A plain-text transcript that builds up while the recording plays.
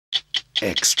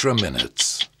Extra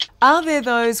minutes. Are there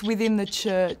those within the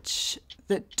church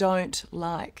that don't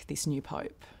like this new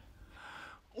pope?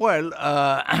 Well,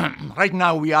 right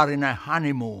now we are in a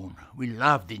honeymoon. We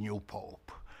love the new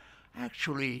pope.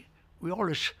 Actually, we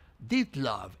always did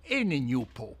love any new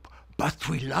pope, but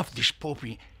we love this pope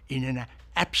in an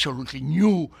absolutely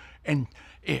new and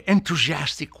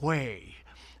enthusiastic way.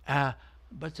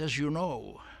 But as you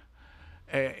know,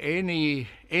 any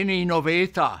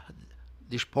innovator,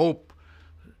 this pope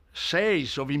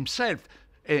says of himself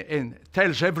and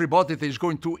tells everybody that he's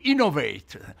going to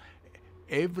innovate.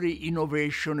 Every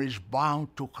innovation is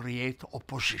bound to create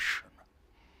opposition.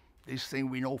 This thing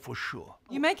we know for sure.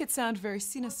 You make it sound very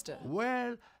sinister.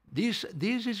 Well, this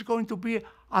is going to be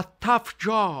a tough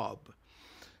job,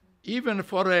 even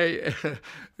for a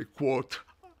quote,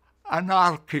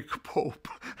 anarchic pope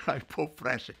like Pope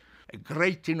Francis. A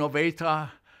great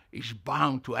innovator is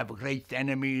bound to have great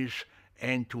enemies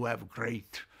and to have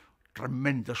great,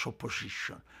 tremendous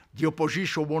opposition. The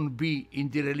opposition won't be in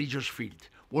the religious field,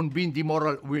 will not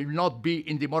be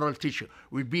in the moral teaching,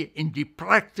 will be in the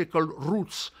practical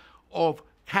roots of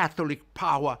Catholic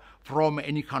power from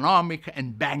an economic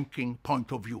and banking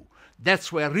point of view.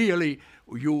 That's where really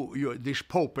this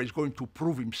Pope is going to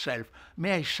prove himself.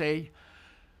 May I say,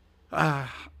 I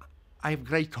have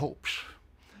great hopes.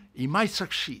 He might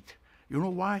succeed. You know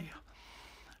why?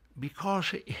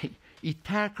 Because he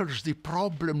tackles the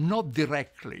problem not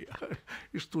directly.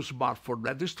 He's too smart for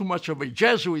that. He's too much of a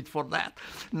Jesuit for that.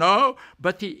 No,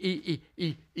 but he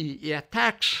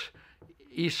attacks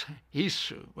his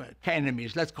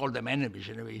enemies. Let's call them enemies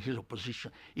anyway. His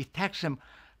opposition. He attacks them,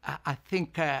 I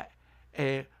think,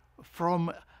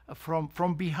 from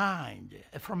behind,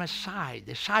 from a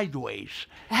side, sideways.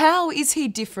 How is he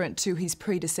different to his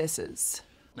predecessors?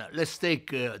 Now, let's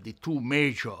take the two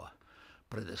major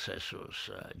predecessors,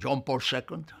 John Paul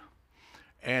II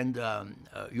and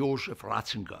Joseph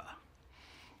Ratzinger,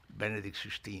 Benedict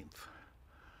XVI.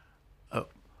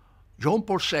 John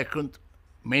Paul II,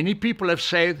 many people have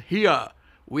said, here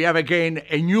we have again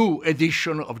a new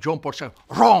edition of John Paul II.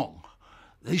 Wrong!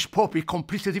 This Pope is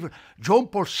completely different. John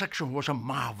Paul II was a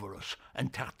marvelous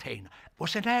entertainer,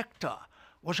 was an actor,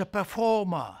 was a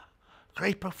performer,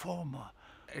 great performer,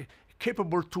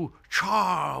 capable to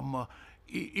charm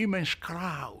immense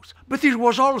crowds. But he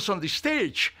was also on the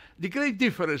stage. The great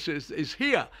difference is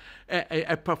here.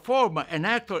 A performer, an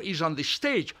actor is on the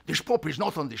stage. This Pope is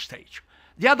not on the stage.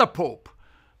 The other Pope,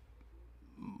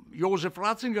 Joseph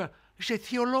Ratzinger, is a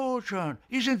theologian.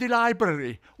 He's in the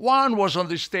library. One was on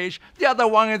the stage, the other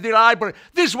one in the library.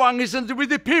 This one isn't with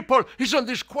the people. He's on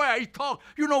the square. He talks.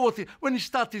 You know what? When he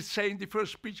started saying the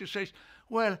first speech, he says,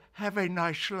 well, have a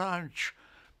nice lunch.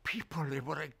 People, they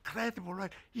were incredible,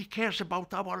 right? He cares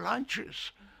about our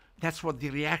lunches. That's what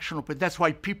the reaction of it. That's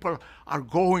why people are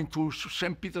going to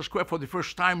St. Peter's Square for the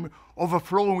first time,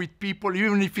 overflowing with people,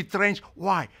 even if it rains.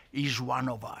 Why? He's one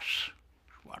of us.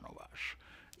 He's one of us.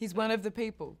 He's one of the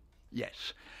people.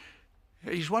 Yes.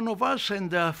 He's one of us,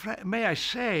 and may I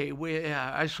say,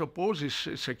 I suppose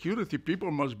his security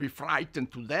people must be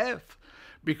frightened to death.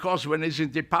 Because when he's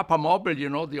in the Papamobile, you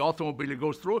know, the automobile he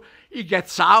goes through, he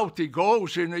gets out, he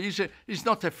goes, you know, he's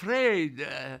not afraid.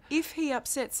 If he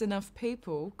upsets enough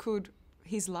people, could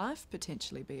his life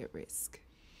potentially be at risk?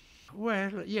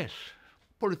 Well, yes.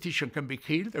 Politicians can be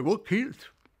killed. They were killed.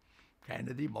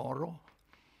 Kennedy, Moro.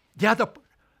 The other,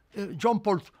 John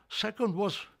Paul II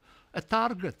was a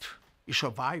target. He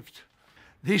survived.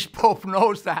 This Pope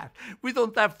knows that. We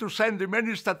don't have to send him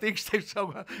any statistics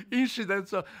of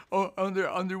incidents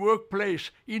on the workplace.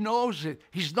 He knows it.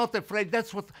 He's not afraid.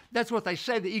 That's what I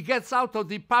said. He gets out of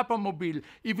the Papamobile.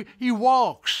 He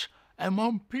walks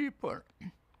among people.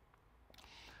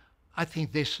 I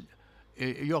think this,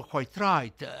 you're quite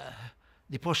right.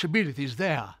 The possibility is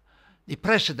there. The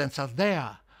precedents are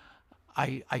there.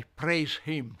 I praise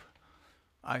him.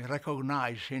 I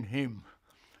recognize in him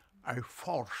a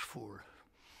forceful,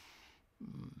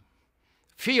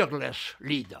 fearless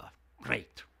leader,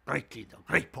 great leader,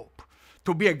 great Pope.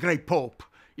 To be a great Pope,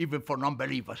 even for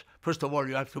non-believers, first of all,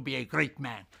 you have to be a great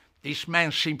man. This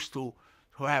man seems to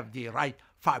have the right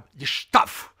the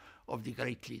stuff of the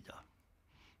great leader.